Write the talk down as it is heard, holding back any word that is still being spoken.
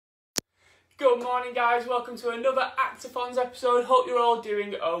Good morning guys, welcome to another Actiphons episode. Hope you're all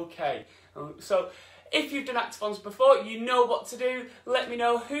doing okay. So if you've done Actiphons before, you know what to do. Let me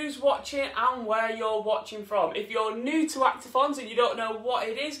know who's watching and where you're watching from. If you're new to Actiphons and you don't know what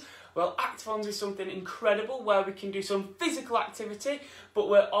it is, well, Actiphons is something incredible where we can do some physical activity,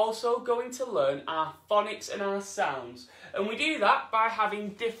 but we're also going to learn our phonics and our sounds. And we do that by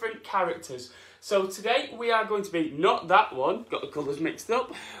having different characters. So today we are going to be, not that one, got the colours mixed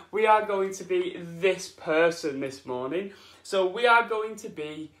up, we are going to be this person this morning. So we are going to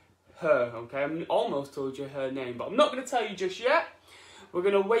be her, okay? I almost told you her name, but I'm not going to tell you just yet. We're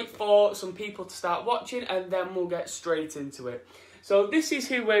going to wait for some people to start watching and then we'll get straight into it. So this is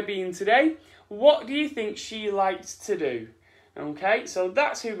who we're being today. What do you think she likes to do? Okay, so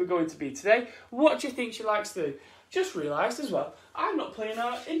that's who we're going to be today. What do you think she likes to do? Just realised as well, I'm not playing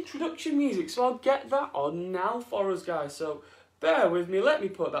our introduction music, so I'll get that on now for us, guys. So bear with me, let me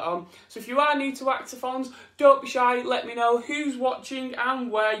put that on. So if you are new to Actiphons, don't be shy, let me know who's watching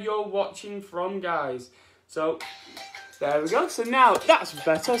and where you're watching from, guys. So there we go. So now that's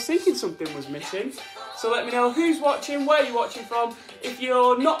better. I was thinking something was missing. So let me know who's watching, where you're watching from. If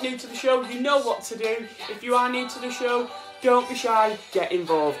you're not new to the show, you know what to do. If you are new to the show, don't be shy, get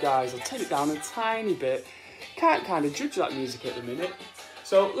involved, guys. I'll turn it down a tiny bit. Can't kind of judge that music at the minute.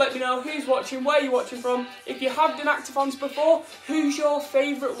 So let me know who's watching, where you're watching from. If you have done Actiphons before, who's your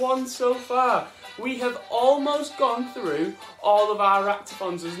favourite one so far? We have almost gone through all of our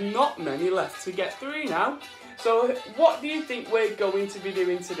Actiphons. There's not many left to get through now. So what do you think we're going to be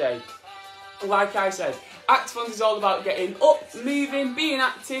doing today? Like I said, Actiphons is all about getting up, moving, being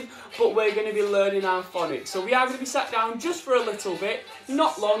active, but we're going to be learning our phonics. So we are going to be sat down just for a little bit,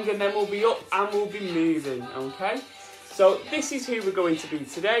 not long, and then we'll be up and we'll be moving, okay? So this is who we're going to be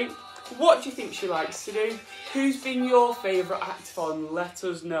today. What do you think she likes to do? Who's been your favourite Actiphon? Let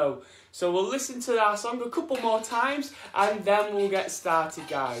us know. So we'll listen to our song a couple more times and then we'll get started,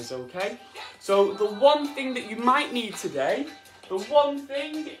 guys, okay? So the one thing that you might need today, the one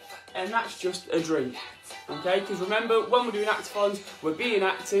thing, and that's just a drink, okay? Because remember, when we're doing Actiphons, we're being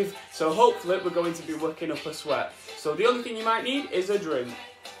active, so hopefully we're going to be working up a sweat. So the only thing you might need is a drink.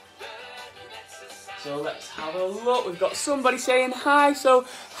 So let's have a look. We've got somebody saying hi. So,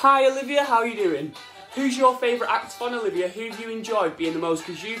 hi Olivia, how are you doing? Who's your favourite Actiphon, Olivia? Who have you enjoyed being the most?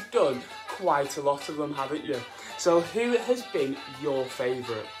 Because you've done quite a lot of them, haven't you? So who has been your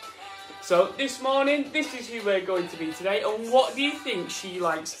favourite? So this morning, this is who we're going to be today, and what do you think she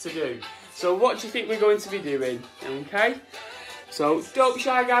likes to do? So what do you think we're going to be doing, okay? So don't be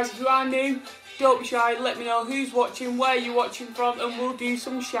shy, guys. If you are new, don't be shy. Let me know who's watching, where you're watching from, and we'll do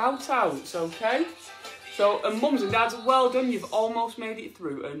some shout-outs, okay? So, and mums and dads, well done. You've almost made it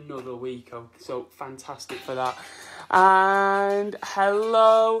through another week, okay? So fantastic for that. And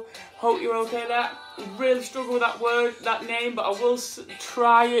hello, hope you're okay there. Really struggle with that word, that name, but I will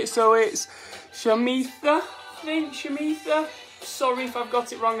try it. So it's Shamitha, I think, Shamitha. Sorry if I've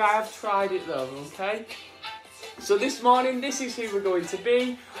got it wrong, I have tried it though, okay? So this morning, this is who we're going to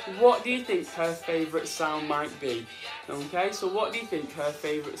be. What do you think her favourite sound might be? Okay, so what do you think her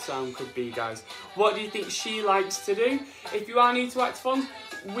favourite sound could be, guys? What do you think she likes to do? If you are new to Actiphons,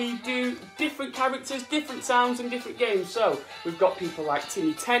 we do different characters, different sounds and different games. So we've got people like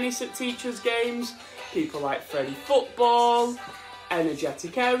Timmy Tennis at teachers' games, people like Freddy Football,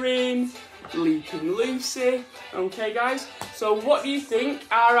 Energetic Erin, Leaping Lucy. Okay, guys, so what do you think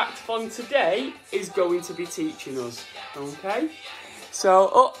our Actiphon today is going to be teaching us? Okay, so,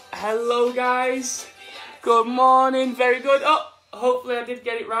 oh, hello guys, good morning, very good. Oh, hopefully I did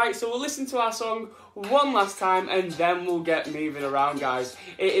get it right. So we'll listen to our song one last time and then we'll get moving around, guys.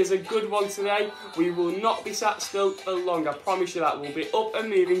 It is a good one today. We will not be sat still for long, I promise you that. We'll be up and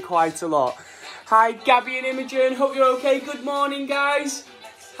moving quite a lot. Hi Gabby and Imogen, hope you're okay. Good morning, guys.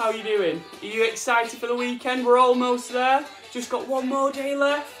 How are you doing? Are you excited for the weekend? We're almost there. Just got one more day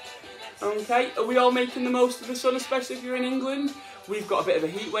left. Okay, are we all making the most of the sun, especially if you're in England? We've got a bit of a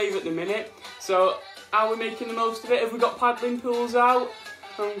heat wave at the minute. So, are we making the most of it? Have we got paddling pools out?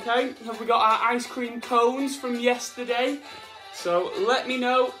 Okay, have we got our ice cream cones from yesterday? So, let me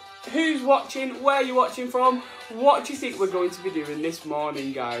know who's watching, where you're watching from. What do you think we're going to be doing this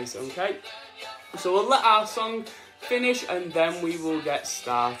morning, guys? Okay, so we'll let our song finish and then we will get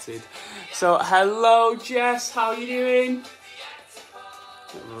started. So hello Jess, how are you doing?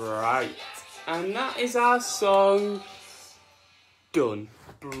 Right, and that is our song done.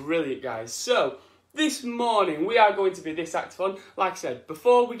 Brilliant, guys. So this morning we are going to be this Actiphon. Like I said,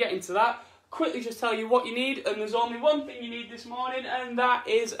 before we get into that, quickly just tell you what you need, and there's only one thing you need this morning, and that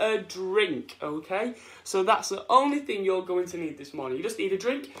is a drink, okay? So that's the only thing you're going to need this morning. You just need a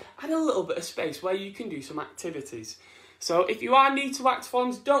drink and a little bit of space where you can do some activities. So if you are new to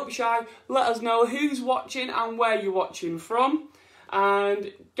Actiphons, don't be shy. Let us know who's watching and where you're watching from.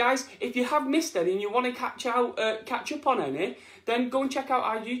 And guys, if you have missed any and you want to catch up on any, then go and check out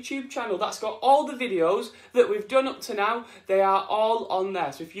our YouTube channel. That's got all the videos that we've done up to now. They are all on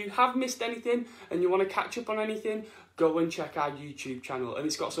there. So if you have missed anything and you want to catch up on anything, go and check our YouTube channel. And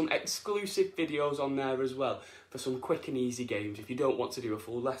it's got some exclusive videos on there as well for some quick and easy games if you don't want to do a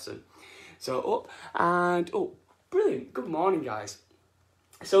full lesson. So brilliant. Good morning, guys.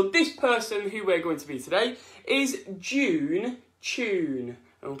 So this person who we're going to be today is June Tune,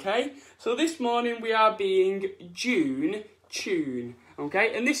 okay? So this morning we are being June Tune,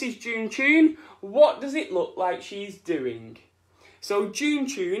 okay? And this is June Tune. What does it look like she's doing? So June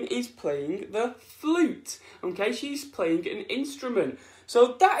Tune is playing the flute, okay? She's playing an instrument.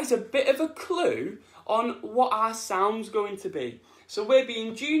 So that is a bit of a clue on what our sound's going to be. So we're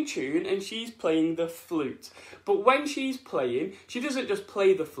being June Tune and she's playing the flute. But when she's playing, she doesn't just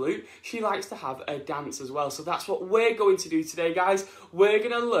play the flute, she likes to have a dance as well. So that's what we're going to do today, guys. We're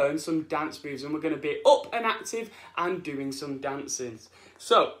going to learn some dance moves and we're going to be up and active and doing some dances.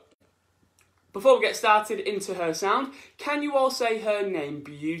 So, before we get started into her sound, can you all say her name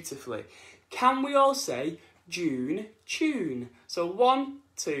beautifully? Can we all say June Tune? So 1,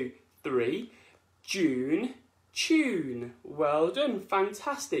 2, 3, June Tune. Well done,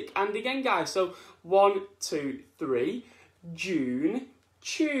 fantastic. And again, guys, so 1, 2, 3, June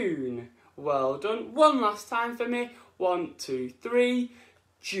Tune. Well done. One last time for me. 1, 2, 3,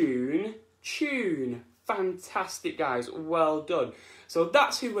 June Tune. Fantastic, guys. Well done. So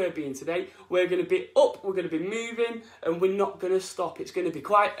that's who we're being today. We're going to be up, we're going to be moving, and we're not going to stop. It's going to be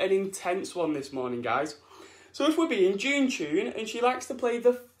quite an intense one this morning, guys. So if we're being June Tune and she likes to play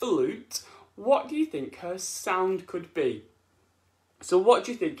the flute, what do you think her sound could be? So what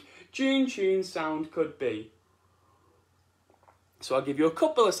do you think June Tune's sound could be? So I'll give you a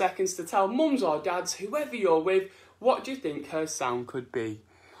couple of seconds to tell mums or dads, whoever you're with, what do you think her sound could be?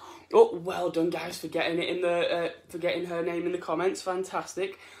 Oh, well done, guys, for getting it in the for getting her name in the comments.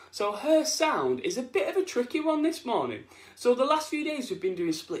 Fantastic. So her sound is a bit of a tricky one this morning. So the last few days we've been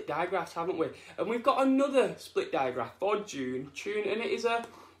doing split digraphs, haven't we? And we've got another split digraph for June Tune, and it is a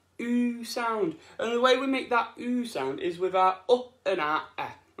ooh sound. And the way we make that ooh sound is with our and our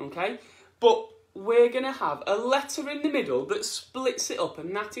okay? But we're going to have a letter in the middle that splits it up,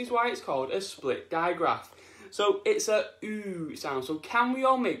 and that is why it's called a split digraph. So it's a ooh sound. So can we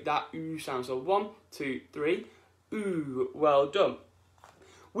all make that ooh sound? So 1, 2, 3, ooh. Well done.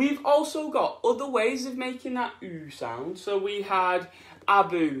 We've also got other ways of making that ooh sound. So we had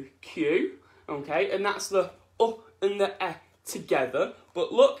abu q, okay? And that's the and the together.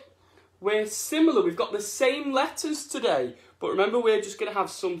 But look, we're similar. We've got the same letters today. But remember, we're just going to have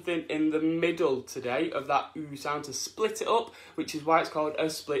something in the middle today of that ooh sound to split it up, which is why it's called a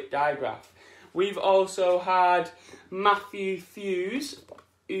split digraph. We've also had Matthew Fuse,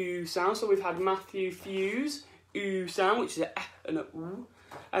 ooh sound. So we've had Matthew Fuse, ooh sound, which is a and a ooh.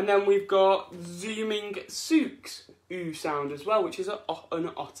 And then we've got Zooming Sooks, ooh sound as well, which is a and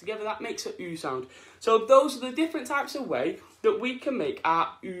a together. That makes a ooh sound. So those are the different types of way that we can make our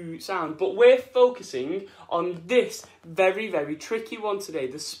ooh sound. But we're focusing on this very, very tricky one today,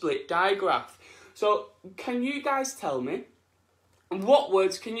 the split digraph. So can you guys tell me, what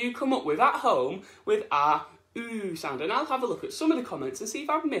words can you come up with at home with our ooh sound? And I'll have a look at some of the comments and see if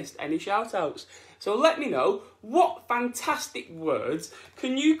I've missed any shout outs. So let me know, what fantastic words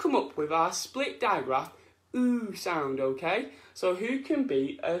can you come up with our split digraph ooh sound, okay? So who can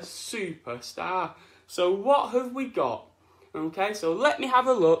be a superstar? So what have we got? Okay, so let me have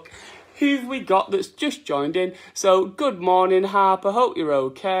a look. Who've we got that's just joined in? So good morning, Harper. Hope you're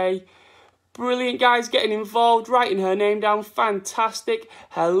okay. Brilliant, guys, getting involved, writing her name down. Fantastic.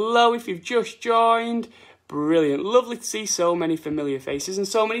 Hello, if you've just joined. Brilliant. Lovely to see so many familiar faces and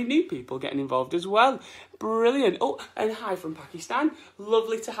so many new people getting involved as well. Brilliant. Oh, and hi from Pakistan.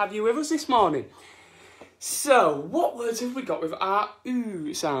 Lovely to have you with us this morning. So, what words have we got with our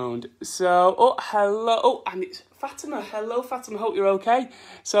ooh sound? So, oh, hello. Oh, and it's Fatima. Hello, Fatima. Hope you're okay.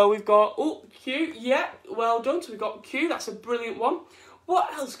 So, we've got, oh, Q. Yeah, well done. So, we've got Q. That's a brilliant one.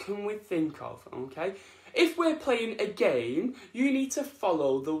 What else can we think of, okay? If we're playing a game, you need to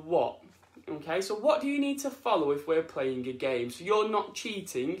follow the what, okay? So what do you need to follow if we're playing a game? So you're not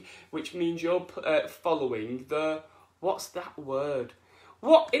cheating, which means you're following the, what's that word?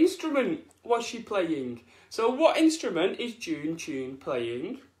 What instrument was she playing? So what instrument is June Tune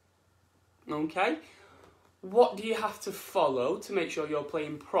playing? Okay? What do you have to follow to make sure you're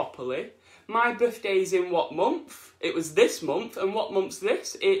playing properly? My birthday's in what month? It was this month, and what month's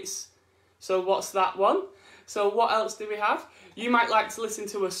this? So what's that one? So what else do we have? You might like to listen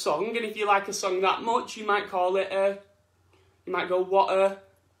to a song, and if you like a song that much, you might call it you might go,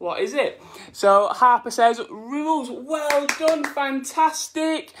 what is it? So Harper says, rules, well done,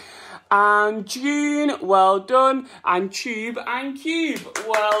 fantastic. And June, well done. And Tube and Cube,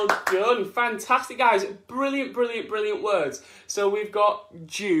 well done. Fantastic, guys. Brilliant, brilliant, brilliant words. So we've got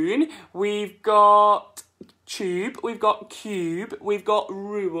June, we've got Tube, we've got Cube, we've got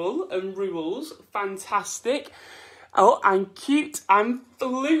Rule and Rules. Fantastic. Oh, and Cute and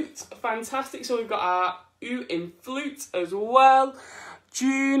Flute. Fantastic. So we've got our U in flute as well.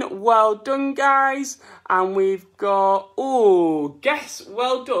 June, well done, guys. And we've got, guess,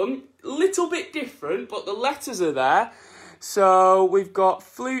 well done. Little bit different, but the letters are there. So we've got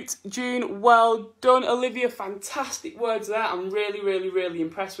flute, June, well done. Olivia, fantastic words there. I'm really, really, really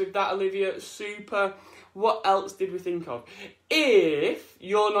impressed with that, Olivia. Super. What else did we think of? If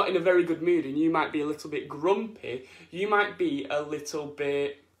you're not in a very good mood and you might be a little bit grumpy, you might be a little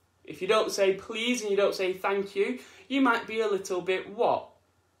bit, if you don't say please and you don't say thank you, you might be a little bit what?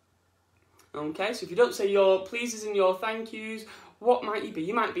 Okay, so if you don't say your pleases and your thank yous, what might you be?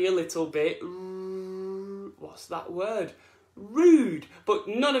 You might be a little bit, what's that word? Rude. But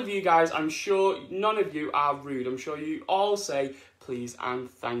none of you guys, I'm sure, none of you are rude. I'm sure you all say please and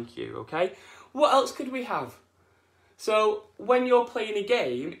thank you, okay? What else could we have? So when you're playing a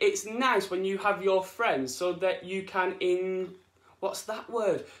game, it's nice when you have your friends so that you can what's that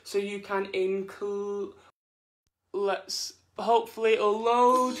word? So you can let's, hopefully it'll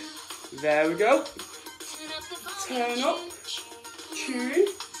load. There we go. Turn up, tune.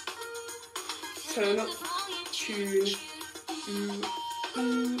 Turn up, tune.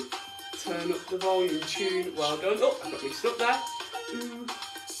 Turn up the volume, tune. Well done. Oh, I got mixed up there.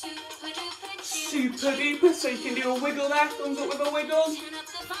 Super duper. So you can do a wiggle there. Thumbs up with a wiggle.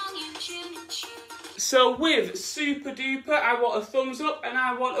 So with super duper, I want a thumbs up and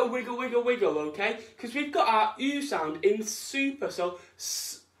I want a wiggle, wiggle, wiggle, okay? Because we've got our U sound in super, so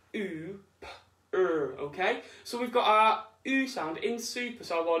okay? So we've got our U sound in super,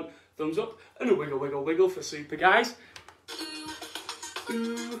 so I want thumbs up and a wiggle, wiggle, wiggle for super, guys.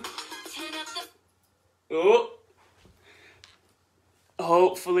 Oh.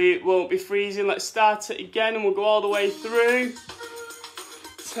 Hopefully it won't be freezing. Let's start it again and we'll go all the way through.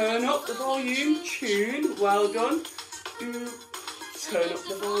 Turn up the volume, tune, well done. Turn up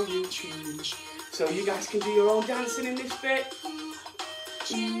the volume, tune. So you guys can do your own dancing in this bit.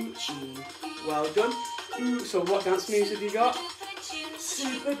 Well done. So what dance moves have you got?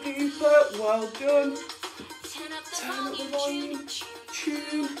 Super duper, well done. Turn up the volume,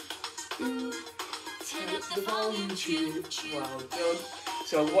 tune. Turn up the volume, tune, well done.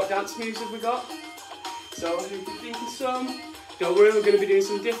 So what dance moves have we got? So who can think of some? Don't worry, we're going to be doing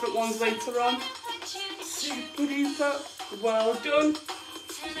some different ones later on. Super duper, well done.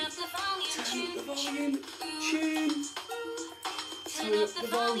 Turn up the volume, tune. Turn up the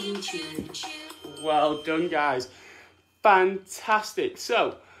volume, tune. Well done, guys. Fantastic.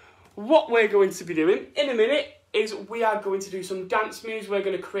 So, what we're going to be doing in a minute is we are going to do some dance moves. We're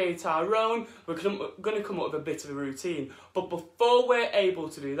going to create our own. We're going to come up with a bit of a routine. But before we're able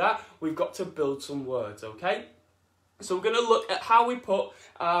to do that, we've got to build some words, okay? So we're going to look at how we put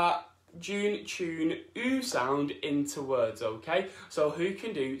our June, tune, oo sound into words, okay? So who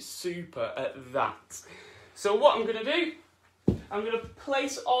can do super at that? So what I'm going to do, I'm going to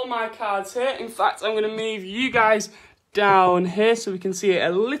place all my cards here. In fact, I'm going to move you guys down here so we can see it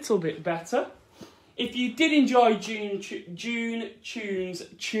a little bit better. If you did enjoy June Tunes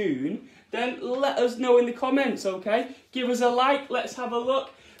Tune, then let us know in the comments, okay? Give us a like, let's have a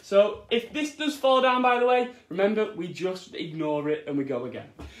look. So if this does fall down, by the way, remember, we just ignore it and we go again.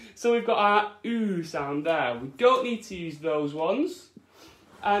 So we've got our oo sound there. We don't need to use those ones.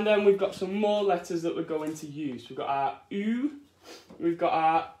 And then we've got some more letters that we're going to use. We've got our oo, we've got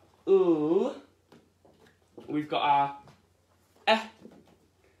our l, we've got our f,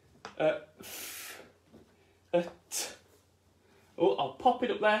 t. Oh, I'll pop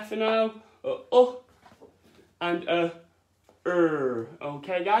it up there for now. And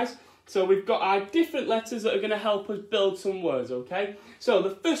okay, guys? So we've got our different letters that are going to help us build some words, okay? So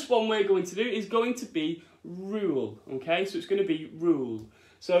the first one we're going to do is going to be rule, okay? So it's going to be rule.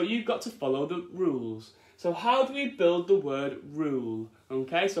 So you've got to follow the rules. So how do we build the word rule?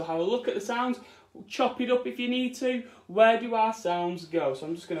 Okay, so have a look at the sounds. Chop it up if you need to. Where do our sounds go? So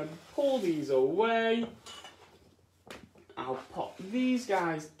I'm just going to pull these away. I'll pop these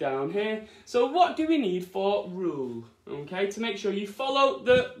guys down here. So what do we need for rule? Okay, to make sure you follow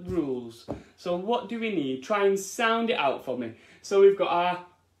the rules. So what do we need? Try and sound it out for me. So we've got our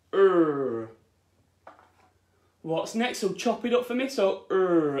What's next? So chop it up for me. So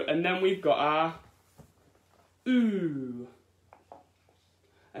and then we've got our ooh.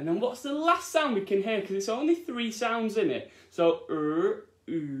 And then what's the last sound we can hear? Because it's only 3 sounds in it. So ooh.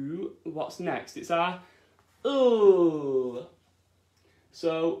 What's next? It's our ooh.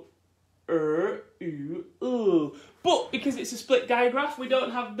 So ooh. But because it's a split diagraph, we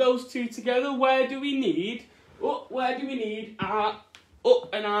don't have those two together. Where do we need? Where do we need our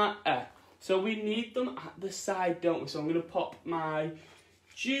and our So we need them at the side, don't we? So I'm going to pop my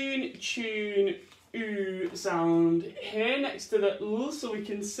June, tune, ooh sound here next to the ooh, so we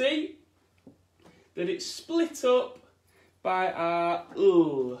can see that it's split up by our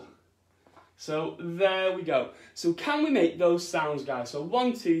ooh. So there we go. So can we make those sounds, guys? So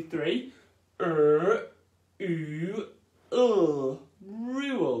 1, 2, 3. Ooh,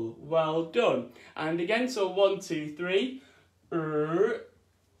 rule. Well done. And again, so 1, 2, 3. Ooh,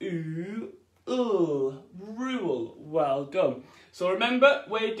 rule. Well done. So remember,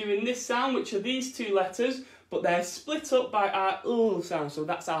 we're doing this sound, which are these 2 letters, but they're split up by our sound. So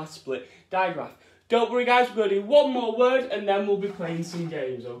that's our split diagraph. Don't worry, guys. We're going to do one more word, and then we'll be playing some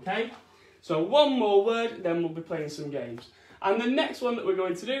games, okay? So one more word, then we'll be playing some games. And the next one that we're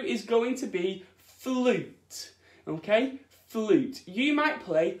going to do is going to be flute. Okay? Flute. You might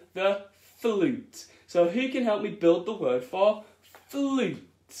play the flute. So who can help me build the word for flute?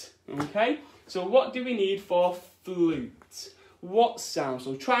 Okay? So what do we need for flute? What sound?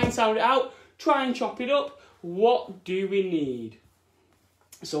 So try and sound it out. Try and chop it up. What do we need?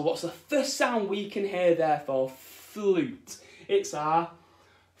 So what's the first sound we can hear there for flute? It's our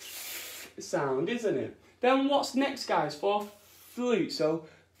sound, isn't it? Then what's next, guys, for flute? So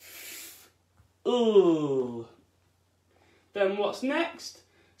then what's next?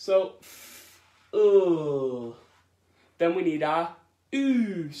 So then we need our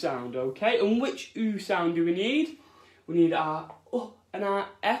ooh sound, okay? And which ooh sound do we need? We need our and our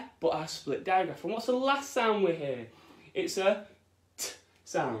but our split diagraph. And what's the last sound we hear? It's a t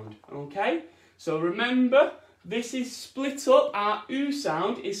sound, okay? So remember, this is split up. Our ooh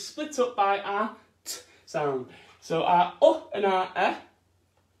sound is split up by our t sound. So our and our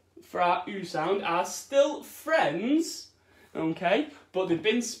for our ooh sound are still friends, okay? But they've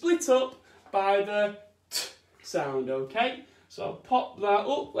been split up by the t sound, okay? So I'll pop that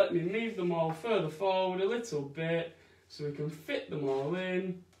up. Let me move them all further forward a little bit so we can fit them all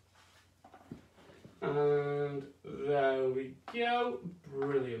in. And there we go.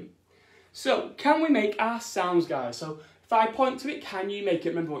 Brilliant. So, can we make our sounds, guys? So, if I point to it, can you make it?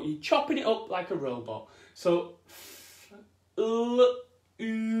 Remember what? You're chopping it up like a robot. So,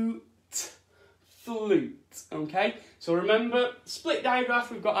 flute. Okay? So, remember, split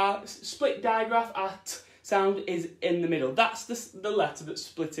diagraph, we've got our split diagraph, our t sound is in the middle. That's the letter that's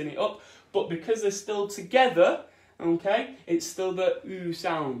splitting it up. But because they're still together, okay, it's still the ooh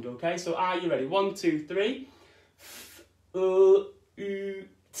sound. Okay? So, are you ready? 1, 2, 3.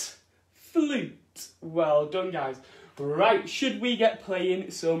 Flute. Well done, guys. Right, should we get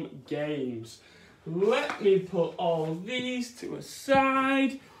playing some games? Let me put all these to a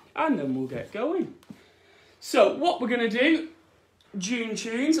side and then we'll get going. So what we're going to do, June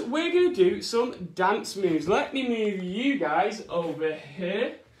tunes, we're going to do some dance moves. Let me move you guys over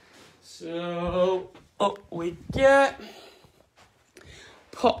here. So up we get.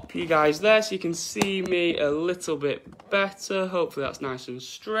 Pop you guys there so you can see me a little bit better. Hopefully that's nice and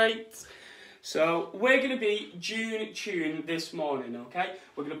straight. So we're going to be June tune this morning, okay?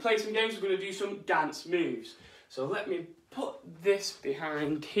 We're going to play some games, we're going to do some dance moves. So let me put this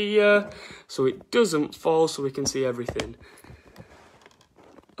behind here so it doesn't fall so we can see everything.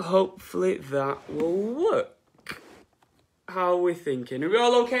 Hopefully that will work. How are we thinking? Are we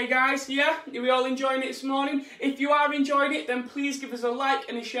all okay, guys? Yeah? Are we all enjoying it this morning? If you are enjoying it, then please give us a like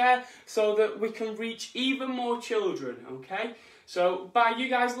and a share so that we can reach even more children, okay? So by you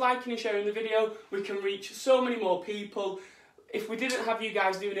guys liking and sharing the video, we can reach so many more people. If we didn't have you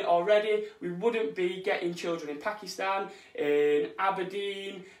guys doing it already, we wouldn't be getting children in Pakistan, in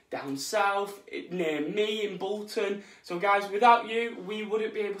Aberdeen, down south, near me in Bolton. So guys, without you, we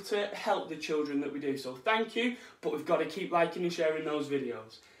wouldn't be able to help the children that we do. So thank you, but we've got to keep liking and sharing those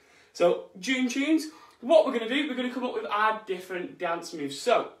videos. So June tunes, what we're going to do, we're going to come up with our different dance moves.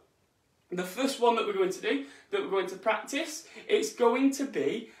 So the first one that we're going to do, that we're going to practice, it's going to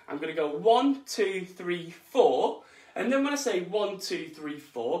be, I'm going to go 1, 2, 3, 4. And then when I say 1, 2, 3,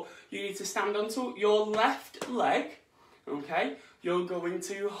 4, you need to stand onto your left leg, okay, you're going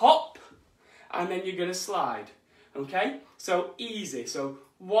to hop, and then you're going to slide, okay? So easy. So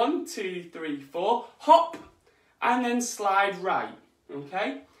 1, 2, 3, 4, hop, and then slide right,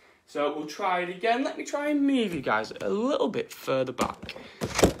 okay? So we'll try it again. Let me try and move you guys a little bit further back,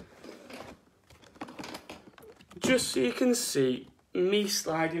 just so you can see me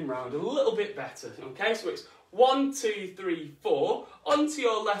sliding round a little bit better, okay? So it's 1, 2, 3, 4, onto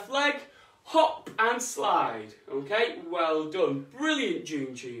your left leg, hop and slide, okay? Well done, brilliant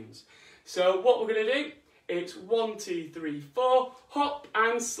June tunes. So what we're going to do, it's 1, 2, 3, 4, hop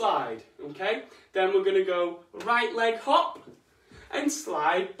and slide, okay? Then we're going to go right leg hop and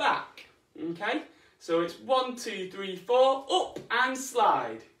slide back, okay? So it's 1, 2, 3, 4, up and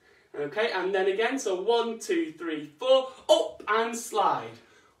slide. Okay, and then again, so 1, 2, 3, 4, up and slide.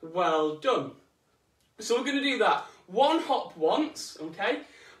 Well done. So we're going to do that one hop once, okay?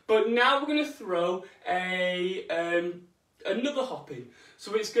 But now we're going to throw another hop in.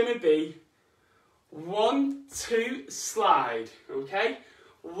 So it's going to be 1, 2, slide, okay?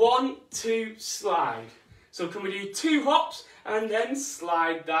 1, 2, slide. So can we do 2 hops and then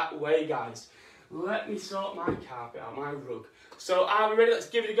slide that way, guys? Let me sort my carpet out, my rug. So are we ready? Let's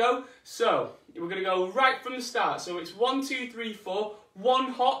give it a go. So we're going to go right from the start. So it's 1, 2, 3, 4.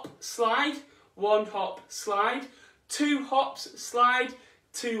 1 hop, slide. 1 hop, slide. 2 hops, slide.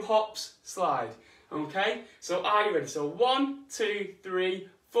 2 hops, slide. Okay? So are you ready? So 1, 2, 3,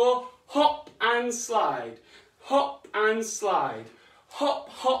 4. Hop and slide. Hop and slide. Hop,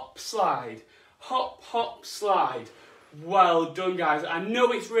 hop, slide. Hop, hop, slide. Well done, guys. I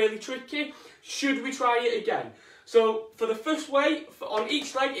know it's really tricky. Should we try it again? So for the first way, on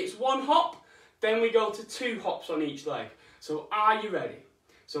each leg, it's 1 hop. Then we go to 2 hops on each leg. So are you ready?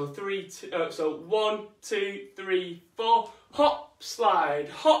 So 1, 2, 3, 4. Hop, slide,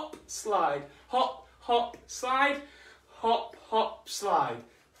 hop, slide, hop, hop, slide, hop, hop, slide.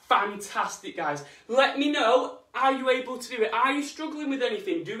 Fantastic, guys. Let me know, are you able to do it? Are you struggling with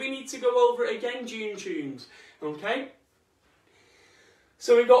anything? Do we need to go over it again, June tunes? Okay?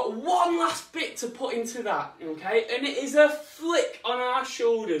 So we've got one last bit to put into that, okay? And it is a flick on our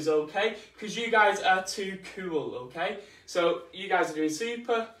shoulders, okay? Because you guys are too cool, okay? So you guys are doing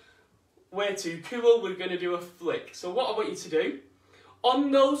super. We're too cool. We're going to do a flick. So what I want you to do,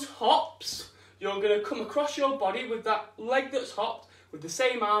 on those hops, you're going to come across your body with that leg that's hopped, with the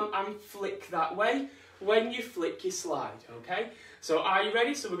same arm, and flick that way. When you flick, you slide, okay? So are you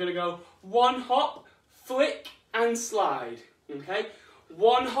ready? So we're going to go 1 hop, flick, and slide, okay?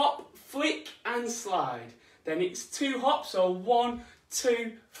 1 hop, flick and slide. Then it's 2 hops, so 1,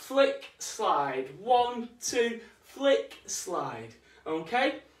 2, flick, slide. 1, 2, flick, slide.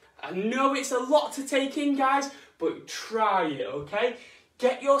 Okay? I know it's a lot to take in, guys, but try it, okay?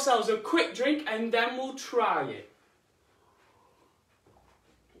 Get yourselves a quick drink and then we'll try it.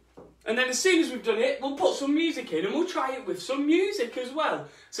 And then as soon as we've done it, we'll put some music in and we'll try it with some music as well.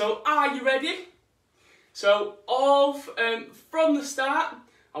 So are you ready? So from the start,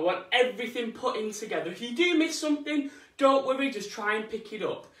 I want everything put in together. If you do miss something, don't worry, just try and pick it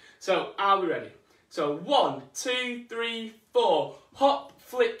up. So are we ready? So 1, 2, 3, 4. Hop,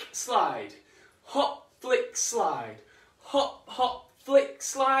 flick, slide. Hop, flick, slide. Hop, hop, flick,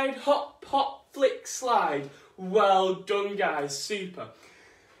 slide. Hop, hop, flick, slide. Well done, guys. Super.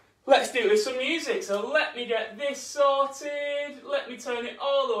 Let's do it with some music. So let me get this sorted. Let me turn it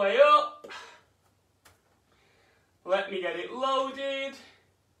all the way up. Let me get it loaded.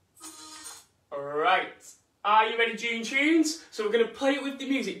 Alright, are you ready, June tunes? So we're going to play it with the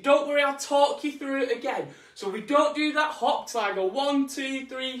music. Don't worry, I'll talk you through it again. So we don't do that hop till I go 1, 2,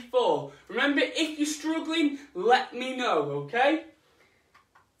 3, 4. Remember, if you're struggling, let me know, okay?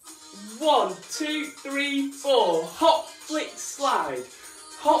 1, 2, 3, 4. Hop, flick, slide.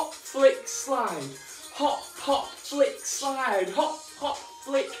 Hop, flick, slide. Hop, hop, flick, slide. Hop, hop,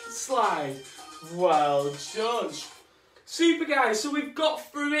 flick, slide. Well done. Super, guys, so we've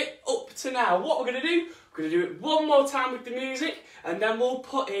got through it up to now. What we're going to do, we're going to do it one more time with the music and then we'll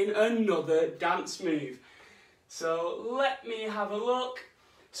put in another dance move. So let me have a look.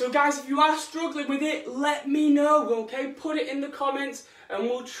 So guys, if you are struggling with it, let me know, okay? Put it in the comments and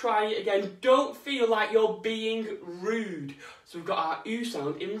we'll try it again. Don't feel like you're being rude. So we've got our oo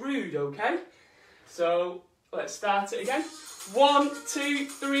sound in rude, okay? So let's start it again. 1, 2,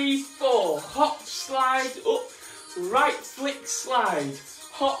 3, 4. Hop, slide, up. Right, flick, slide.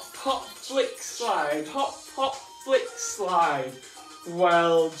 Hop, hop, flick, slide. Hop, hop, flick, slide.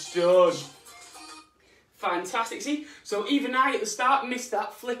 Well done. Fantastic. See, so even I at the start missed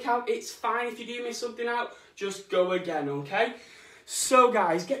that flick out. It's fine if you do miss something out. Just go again, okay? So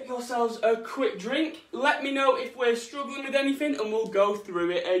guys, get yourselves a quick drink. Let me know if we're struggling with anything and we'll go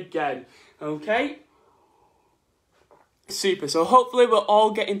through it again. Okay? Super. So hopefully we're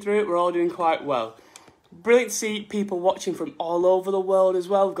all getting through it. We're all doing quite well. Brilliant to see people watching from all over the world as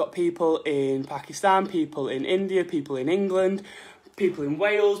well. We've got people in Pakistan, people in India, people in England, people in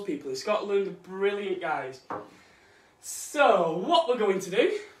Wales, people in Scotland. Brilliant, guys. So what we're going to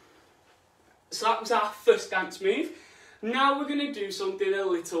do, so that was our first dance move. Now we're going to do something a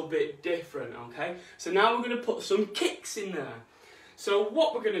little bit different, okay? So now we're going to put some kicks in there. So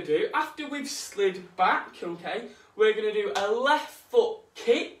what we're going to do, after we've slid back, okay, we're going to do a left foot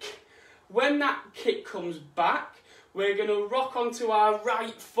kick. When that kick comes back, we're going to rock onto our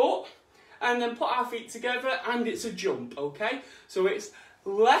right foot and then put our feet together and it's a jump, okay? So it's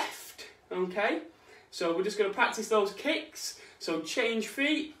left, okay? So we're just going to practice those kicks. So change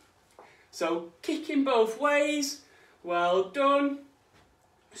feet. So kicking both ways. Well done.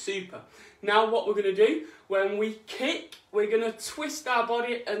 Super. Now what we're going to do, when we kick, we're going to twist our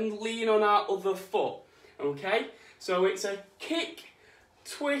body and lean on our other foot. Okay? So it's a kick,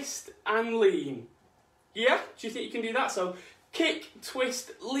 twist and lean. Yeah? Do you think you can do that? So kick,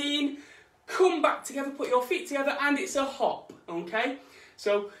 twist, lean, come back together, put your feet together and it's a hop. Okay?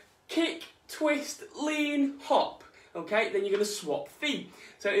 So kick, twist, lean, hop. Okay? Then you're going to swap feet.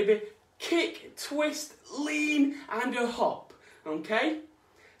 So it'll be kick, twist, lean and a hop. Okay?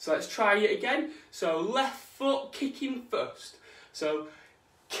 So let's try it again. So left foot kicking first. So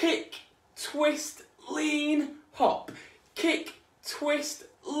kick, twist, lean, hop. Kick, twist,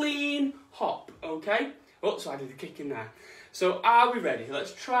 lean, hop. Okay? Oh, so I did the kick in there. So are we ready?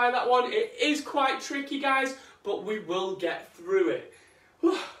 Let's try that one. It is quite tricky, guys, but we will get through it.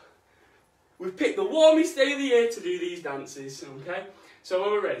 We've picked the warmest day of the year to do these dances. Okay? So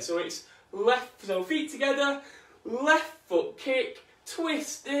are we ready? So it's left, so feet together, left foot kick,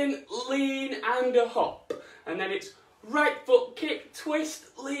 twist in, lean and a hop. And then it's right foot kick,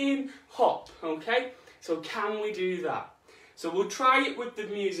 twist, lean, hop. Okay? So can we do that? So we'll try it with the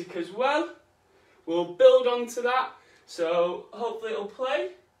music as well. We'll build onto that. So hopefully it'll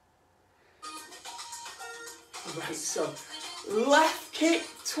play. Right, so left kick,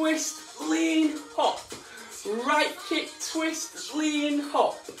 twist, lean, hop. Right kick, twist, lean,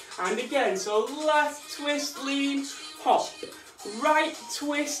 hop. And again, so left twist, lean, hop. Right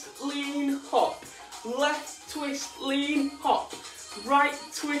twist, lean, hop. Left twist, lean, hop. Right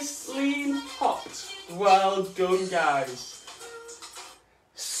twist, lean, hop. Well done, guys.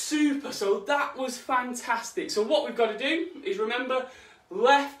 Super, so that was fantastic. So what we've got to do is remember,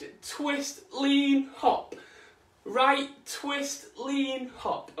 left twist, lean, hop. Right twist, lean,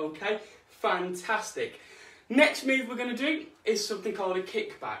 hop, okay? Fantastic. Next move we're going to do is something called a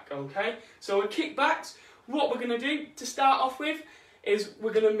kickback, okay? So a kickbacks, what we're going to do to start off with is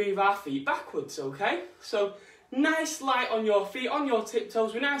we're going to move our feet backwards, okay? So nice light on your feet, on your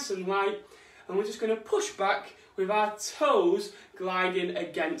tiptoes, we're nice and light, and we're just going to push back with our toes gliding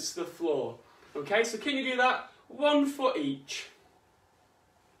against the floor. Okay, so can you do that? 1 foot each.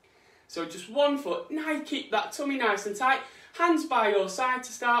 So just 1 foot. Now keep that tummy nice and tight. Hands by your side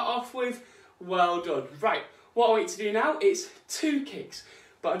to start off with. Well done. Right, what I want you to do now is 2 kicks.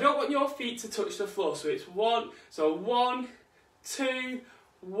 But I don't want your feet to touch the floor. So it's 1, so 1, 2,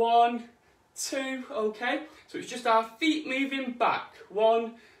 1, 2, okay? So it's just our feet moving back.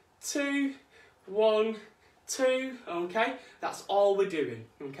 1, 2, 1, 2, okay? That's all we're doing,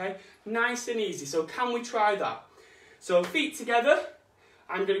 okay? Nice and easy. So can we try that? So feet together.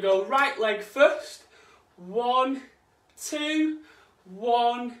 I'm going to go right leg first. 1, 2,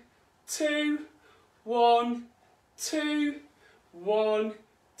 1, 2, 1, 2, 1,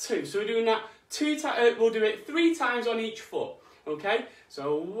 2. So we're doing that 2 times. We'll do it 3 times on each foot. Okay.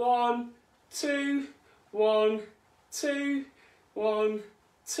 So 1, 2, 1, 2, 1,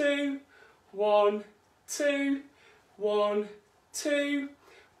 2, 1, 2, 1, 2,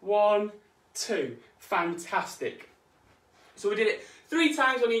 1, 2. Fantastic. So we did it 3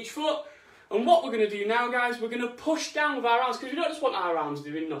 times on each foot. And what we're going to do now, guys, we're going to push down with our arms, because we don't just want our arms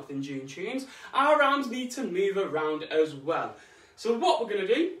doing nothing during tunes. Our arms need to move around as well. So what we're going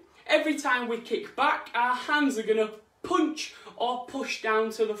to do, every time we kick back, our hands are going to punch or push down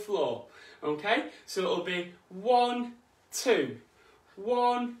to the floor. Okay? So it'll be 1, 2,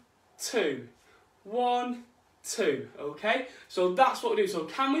 1, 2, 1, 2. Okay? So that's what we do. So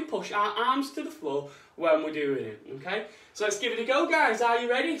can we push our arms to the floor when we're doing it? Okay? So let's give it a go, guys. Are you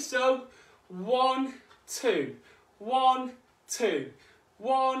ready? So 1, 2, 1, 2,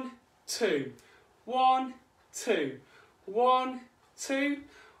 1, 2, 1, 2, 1, 2,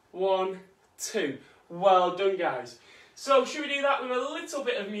 1, 2. Well done, guys. So should we do that with a little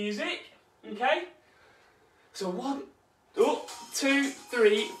bit of music? Okay. So 1, 2,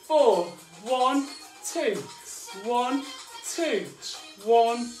 3, 4. 1, 2. 1, 2.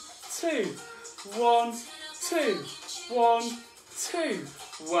 1, 2. 1, 2. 1, 2.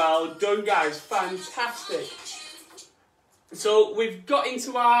 Well done, guys. Fantastic. So we've got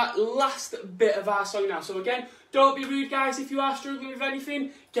into our last bit of our song now. So again, don't be rude, guys. If you are struggling with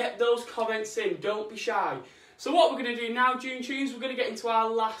anything, get those comments in. Don't be shy. So what we're going to do now, June Tunes, we're going to get into our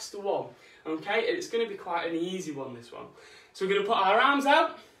last one. Okay, it's going to be quite an easy one, this one. So we're going to put our arms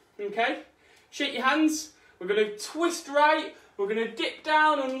out. Okay, shake your hands. We're going to twist right. We're going to dip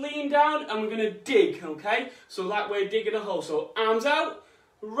down and lean down, and we're going to dig. Okay, so like we're digging a hole. So arms out,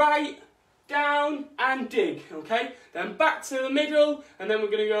 right, down and dig, okay? Then back to the middle, and then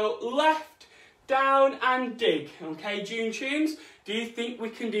we're going to go left, down and dig, okay? June Tunes, do you think we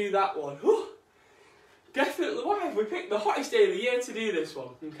can do that one? Whew. Definitely. Why? We picked the hottest day of the year to do this one,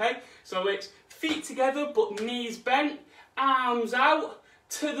 okay? So it's feet together but knees bent, arms out,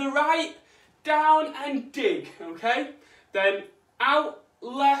 to the right, down and dig, okay? Then out,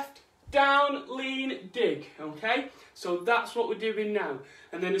 left, down, lean, dig, okay? So that's what we're doing now.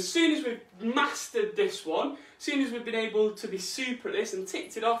 And then as soon as we've mastered this one, as soon as we've been able to be super at this and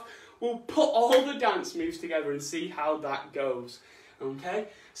ticked it off, we'll put all the dance moves together and see how that goes, okay?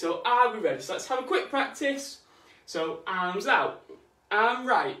 So are we ready? So let's have a quick practice. So arms out, and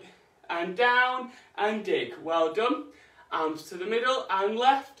right, and down, and dig. Well done. Arms to the middle, and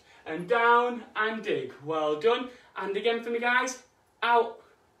left, and down, and dig. Well done. And again for me, guys. Out,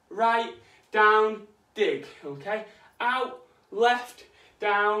 right, down, dig, okay? Out, left,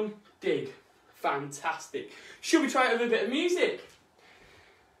 down, dig. Fantastic. Should we try it with a bit of music?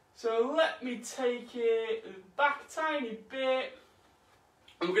 So let me take it back a tiny bit.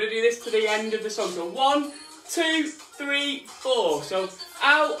 And we're going to do this to the end of the song. So 1, 2, 3, 4. So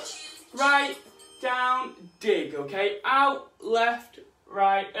out, right, down, dig, okay? Out, left,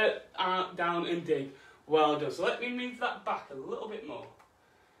 right, down and dig. Well done. So let me move that back a little bit more.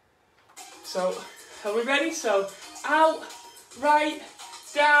 So, are we ready? So, out, right,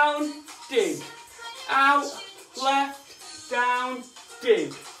 down, dig. Out, left, down,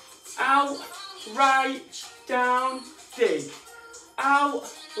 dig. Out, right, down, dig. Out,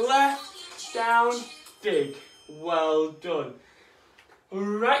 left, down, dig. Well done.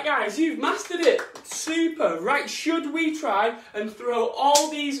 Right, guys, you've mastered it. Super. Right, should we try and throw all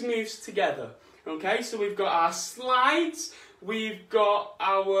these moves together? Okay, so we've got our slides, we've got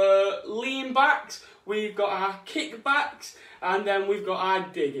our lean backs, we've got our kick backs, and then we've got our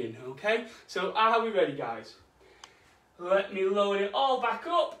digging, okay? So are we ready, guys? Let me load it all back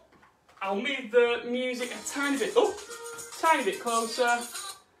up. I'll move the music a tiny bit closer.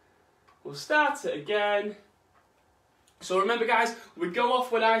 We'll start it again. So remember, guys, we go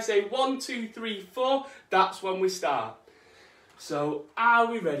off when I say 1, 2, 3, 4, that's when we start. So, are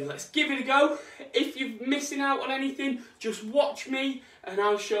we ready? Let's give it a go. If you're missing out on anything, just watch me and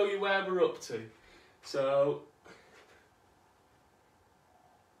I'll show you where we're up to. So,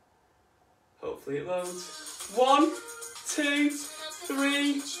 hopefully it loads. 1, 2,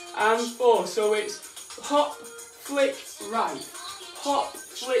 3 and 4. So it's hop, flick, right. Hop,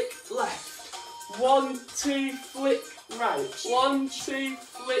 flick, left. 1, 2, flick, right. 1, 2,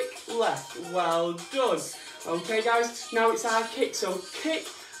 flick, left. Well done. Okay, guys, now it's our kick. So kick,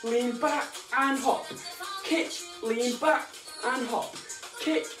 lean back and hop. Kick, lean back and hop.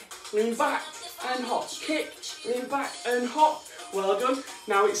 Kick, lean back and hop. Kick, lean back and hop. Well done.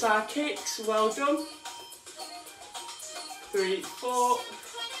 Now it's our kicks. Well done. 3, 4.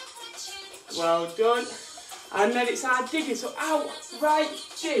 Well done. And then it's our digging. So out, right,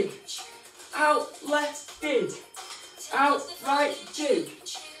 dig. Out, left, dig. Out, right, dig.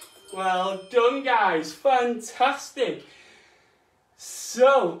 Well done, guys. Fantastic.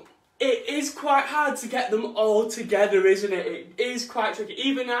 So, it is quite hard to get them all together, isn't it? It is quite tricky.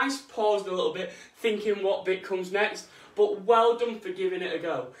 Even I paused a little bit, thinking what bit comes next. But well done for giving it a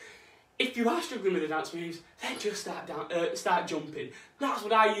go. If you are struggling with the dance moves, then just start jumping. That's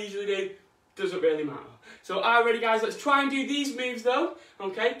what I usually do. Doesn't really matter. So, are you ready, guys? Let's try and do these moves, though.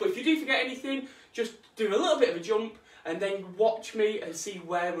 Okay? But if you do forget anything, just do a little bit of a jump. And then watch me and see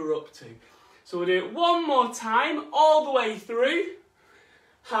where we're up to. So we'll do it one more time, all the way through.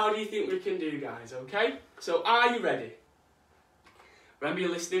 How do you think we can do, guys, okay? So are you ready? Remember, you're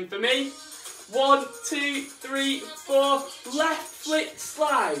listening for me. 1, 2, 3, 4. Left flick,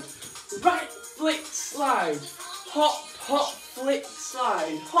 slide. Right flick, slide. Hop, hop, flick,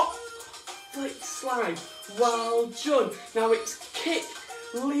 slide. Hop, flick, slide. Well done. Now it's kick,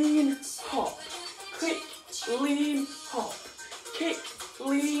 lean, hop. Kick, lean, hop. Kick,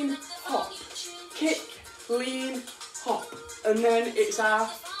 lean, hop. Kick, lean, hop. And then it's our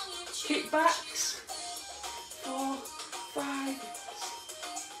kickbacks. 4, 5,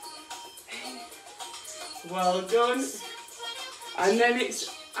 8. Well done. And then it's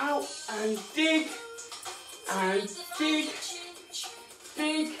out and dig,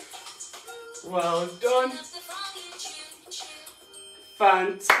 dig. Well done.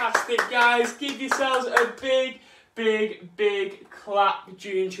 Fantastic, guys. Give yourselves a big clap,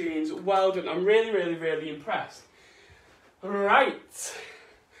 June Tunes. Well done. I'm really impressed. Right.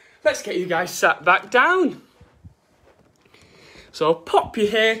 Let's get you guys sat back down. So pop you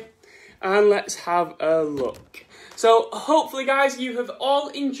here and let's have a look. So hopefully, guys, you have all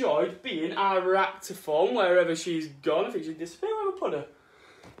enjoyed being our Actiphon wherever she's gone. I think she disappeared. Where we put her?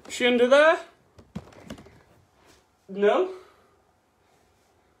 Is she under there? No?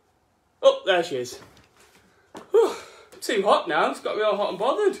 Oh, there she is. Whew, too hot now. It's got me all hot and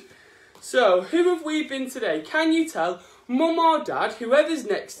bothered. So, who have we been today? Can you tell, Mum or Dad, whoever's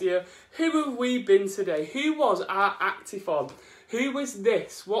next to you, who have we been today? Who was our Actiphon? Who was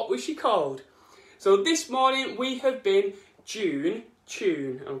this? What was she called? So this morning we have been June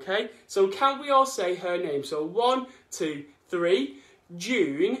Tune, okay? So can we all say her name? So 1, 2, 3,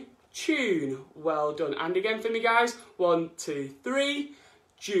 June Tune. Well done. And again for me, guys. 1, 2, 3,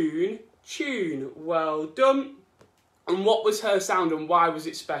 June Tune. Well done. And what was her sound and why was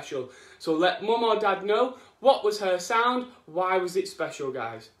it special? So let Mum or Dad know what was her sound, why was it special,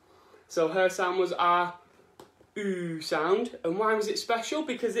 guys? So her sound was our ooh sound. And why was it special?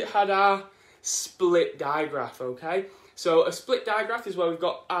 Because it had our split diagraph, okay? So a split diagraph is where we've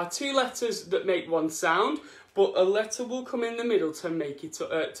got our 2 letters that make one sound, but a letter will come in the middle to make it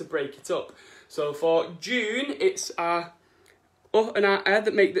to break it up. So for June, it's our and our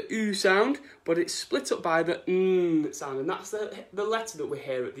that make the ooh sound, but it's split up by the sound, and that's the letter that we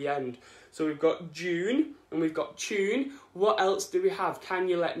hear at the end. So we've got June and we've got tune. What else do we have? Can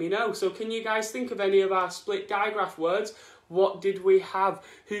you let me know? So can you guys think of any of our split diagraph words? What did we have?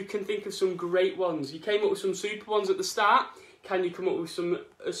 Who can think of some great ones? You came up with some super ones at the start. Can you come up with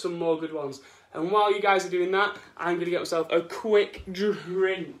some more good ones? And while you guys are doing that, I'm going to get myself a quick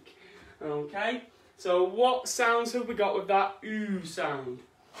drink. Okay? So what sounds have we got with that ooh sound?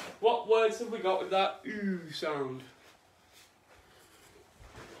 What words have we got with that ooh sound?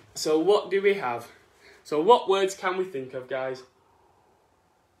 So what do we have? So what words can we think of, guys?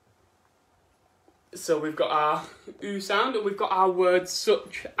 So we've got our ooh sound and we've got our words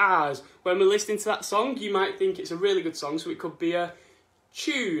such as, when we're listening to that song, you might think it's a really good song, so it could be a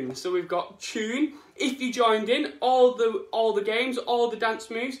tune. So we've got tune. If you joined in all the games, all the dance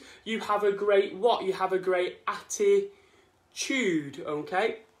moves, you have a great what? You have a great attitude,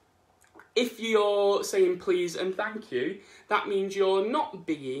 okay? If you're saying please and thank you, that means you're not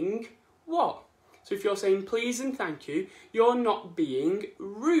being what? So if you're saying please and thank you, you're not being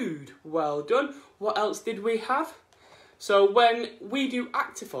rude. Well done. What else did we have? So when we do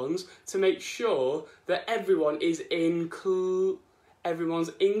Actiphons, to make sure that everyone is everyone's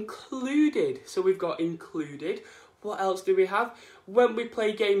included. So we've got included. What else do we have? When we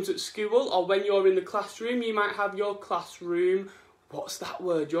play games at school or when you're in the classroom, you might have your classroom, what's that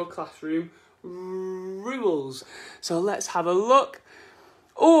word? Your classroom rules. So let's have a look.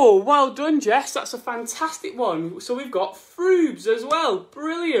 Oh, well done, Jess. That's a fantastic one. So we've got Froobs as well.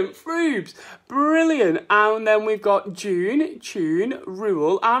 Brilliant, Froobs. Brilliant. And then we've got June, tune,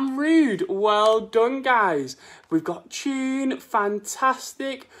 rule, and rude. Well done, guys. We've got tune,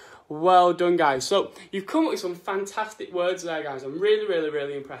 fantastic. Well done, guys. So you've come up with some fantastic words there, guys. I'm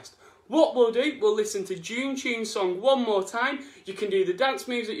really impressed. What we'll do, we'll listen to June Tune's song one more time. You can do the dance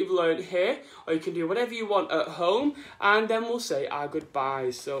moves that you've learned here, or you can do whatever you want at home, and then we'll say our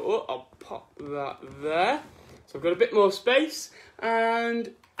goodbyes. So, I'll pop that there. So I've got a bit more space,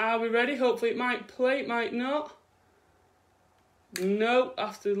 and are we ready? Hopefully it might play, it might not. No, I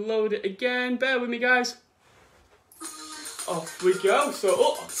have to load it again. Bear with me, guys. Off we go. So,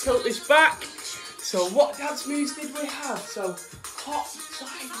 I'll tilt this back. So what dance moves did we have? So, hop,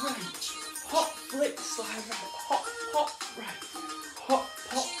 slide right, hop, flip, slide right, hop, right, hop,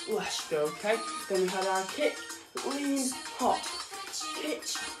 left, okay? Then we had our kick, lean, hop, kick,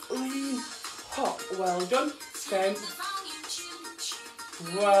 lean, hop. Well done. Then,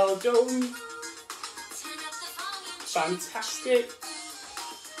 well done. Fantastic.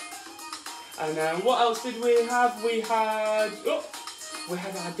 And then what else did we have? We had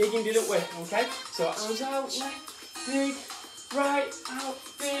our digging, didn't we? Okay, so arms out, left, dig, right, out,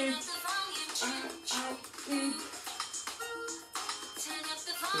 dig, out, dig.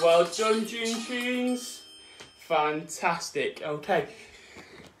 Well done, June Tunes. fantastic. Okay,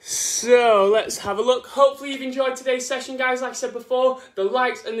 so let's have a look. Hopefully you've enjoyed today's session, guys. Like I said before, the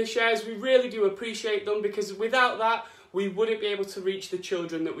likes and the shares, we really do appreciate them, because without that, we wouldn't be able to reach the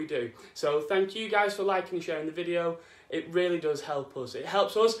children that we do. So thank you guys for liking and sharing the video. It really does help us. It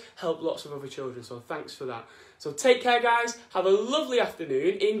helps us help lots of other children, so thanks for that. So take care, guys. Have a lovely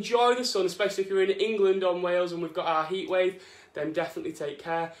afternoon. Enjoy the sun, especially if you're in England or Wales and we've got our heat wave, then definitely take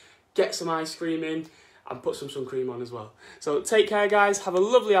care. Get some ice cream in and put some sun cream on as well. So take care, guys. Have a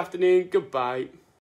lovely afternoon. Goodbye.